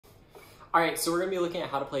All right, so we're gonna be looking at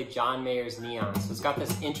how to play John Mayer's Neon. So it's got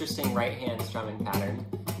this interesting right hand strumming pattern.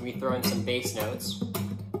 We throw in some bass notes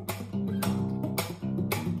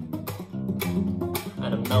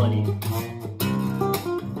and a melody.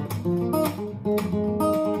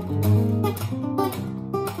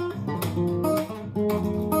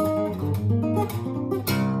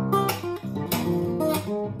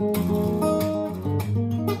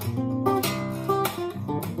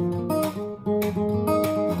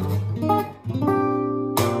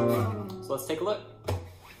 Let's take a look.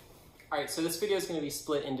 All right, so this video is going to be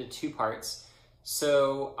split into two parts.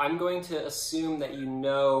 So I'm going to assume that you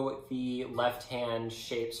know the left hand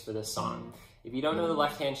shapes for this song. If you don't know the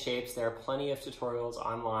left hand shapes, there are plenty of tutorials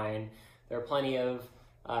online. There are plenty of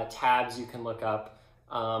tabs you can look up.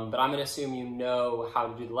 But I'm going to assume you know how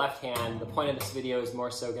to do the left hand. The point of this video is more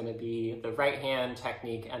so going to be the right hand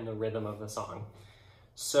technique and the rhythm of the song.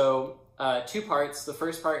 So two parts. The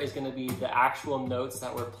first part is going to be the actual notes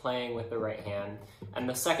that we're playing with the right hand. And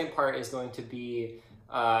the second part is going to be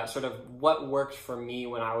sort of what worked for me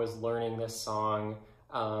when I was learning this song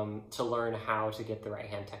to learn how to get the right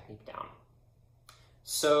hand technique down.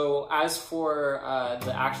 So as for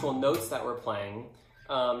the actual notes that we're playing,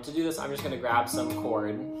 to do this, I'm just going to grab some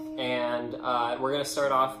chord, and we're going to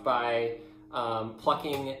start off by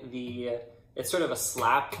plucking it's sort of a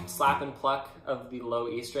slap and pluck of the low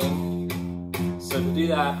E string. So to do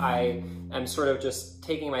that, I am sort of just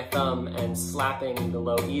taking my thumb and slapping the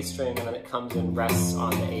low E string, and then it comes and rests on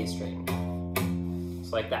the A string.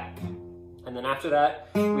 So like that. And then after that,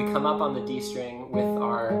 we come up on the D string with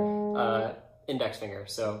our index finger.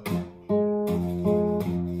 So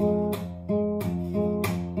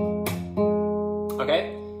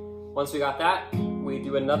okay, once we got that, we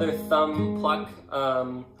do another thumb pluck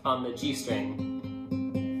on the G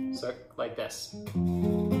string. So like this.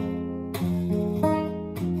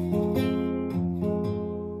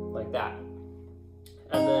 Like that.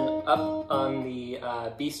 And then up on the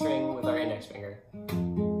B string with our index finger.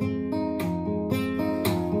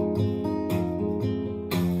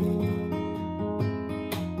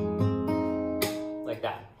 Like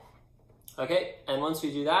that. Okay, and once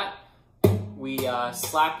we do that, we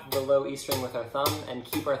slap the low E string with our thumb and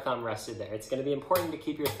keep our thumb rested there. It's going to be important to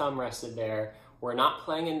keep your thumb rested there. We're not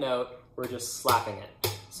playing a note, we're just slapping it.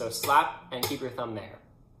 So slap and keep your thumb there.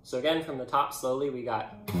 So again, from the top slowly, we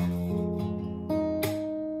got.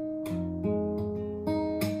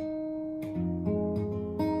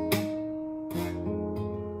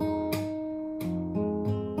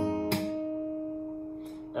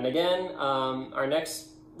 And again, our next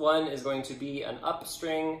one is going to be an up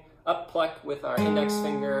string, up pluck with our index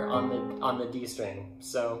finger on the D string.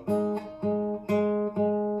 So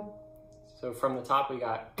from the top we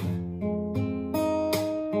got.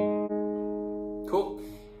 Cool.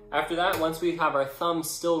 After that, once we have our thumb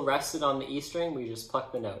still rested on the E string, we just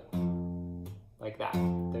pluck the note. Like that.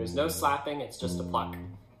 There's no slapping, it's just a pluck.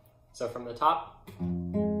 So from the top.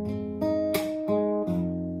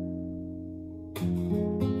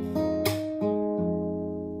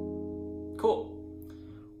 Cool.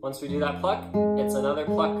 Once we do that pluck, it's another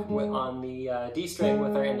pluck on the D string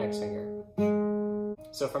with our index finger.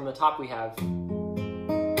 So from the top we have.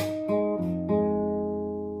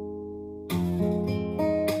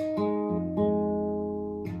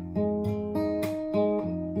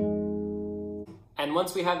 And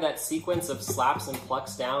once we have that sequence of slaps and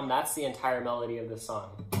plucks down, that's the entire melody of the song.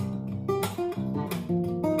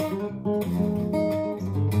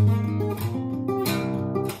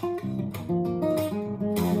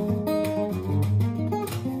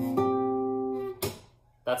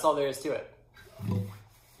 That's all there is to it.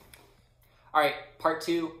 All right, part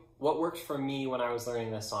two, what worked for me when I was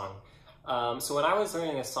learning this song. So when I was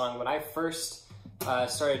learning this song, when I first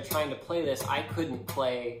started trying to play this, I couldn't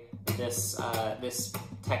play this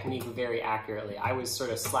technique very accurately. I was sort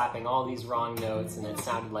of slapping all these wrong notes and it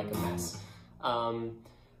sounded like a mess.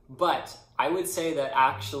 But I would say that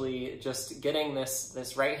actually just getting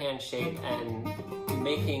this right hand shape and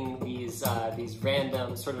making these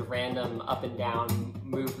random up and down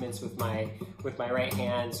movements with my right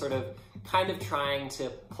hand, sort of kind of trying to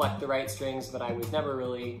pluck the right strings, but I was never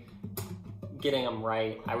really getting them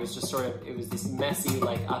right. I was just sort of, it was this messy,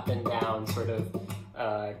 like up and down sort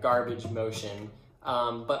of garbage motion.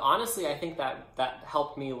 But honestly, I think that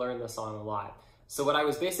helped me learn the song a lot. So what I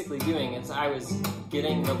was basically doing is I was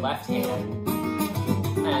getting the left hand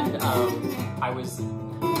and I was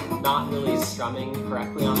not really strumming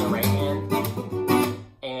correctly on the right hand.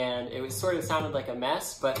 And it was sort of sounded like a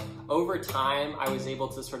mess, but over time I was able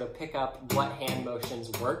to sort of pick up what hand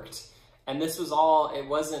motions worked And this was all, it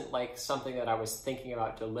wasn't like something that I was thinking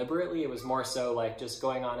about deliberately. It was more so like just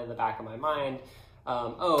going on in the back of my mind.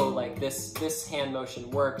 Oh, like this hand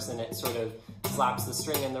motion works and it sort of slaps the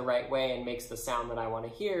string in the right way and makes the sound that I want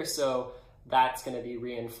to hear. So that's going to be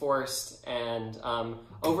reinforced. And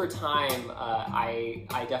over time, I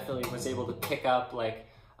definitely was able to pick up like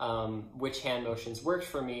which hand motions worked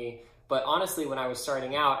for me. But honestly, when I was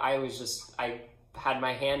starting out, I had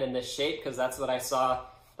my hand in this shape because that's what I saw.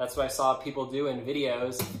 That's what I saw people do in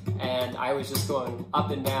videos, and I was just going up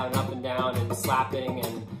and down, and slapping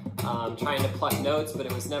and trying to pluck notes, but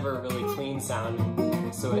it was never a really clean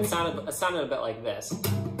sound. So it sounded a bit like this.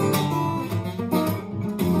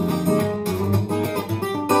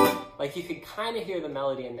 Like you could kind of hear the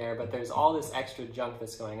melody in there, but there's all this extra junk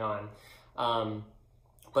that's going on.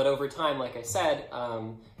 But over time, like I said,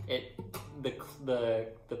 the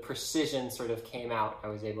precision sort of came out. I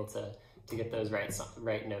was able to get those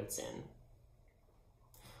right notes in.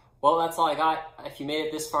 Well, that's all I got. If you made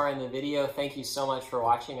it this far in the video, thank you so much for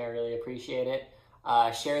watching. I really appreciate it.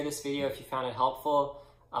 Share this video if you found it helpful.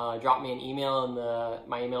 Drop me an email,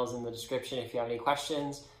 my email is in the description if you have any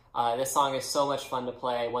questions. This song is so much fun to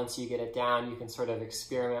play. Once you get it down, you can sort of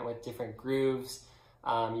experiment with different grooves.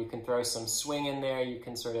 You can throw some swing in there. You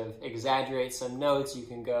can sort of exaggerate some notes. You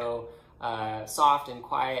can go soft and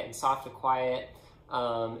quiet and soft to quiet.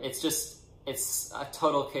 It's a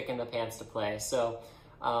total kick in the pants to play. So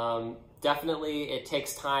definitely it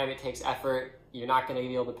takes time, it takes effort. You're not going to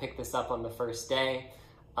be able to pick this up on the first day.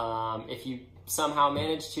 If you somehow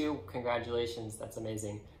manage to, congratulations, that's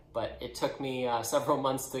amazing. But it took me several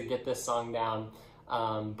months to get this song down.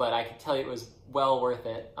 But I can tell you it was well worth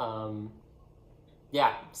it.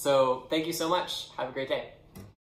 Yeah, so thank you so much. Have a great day.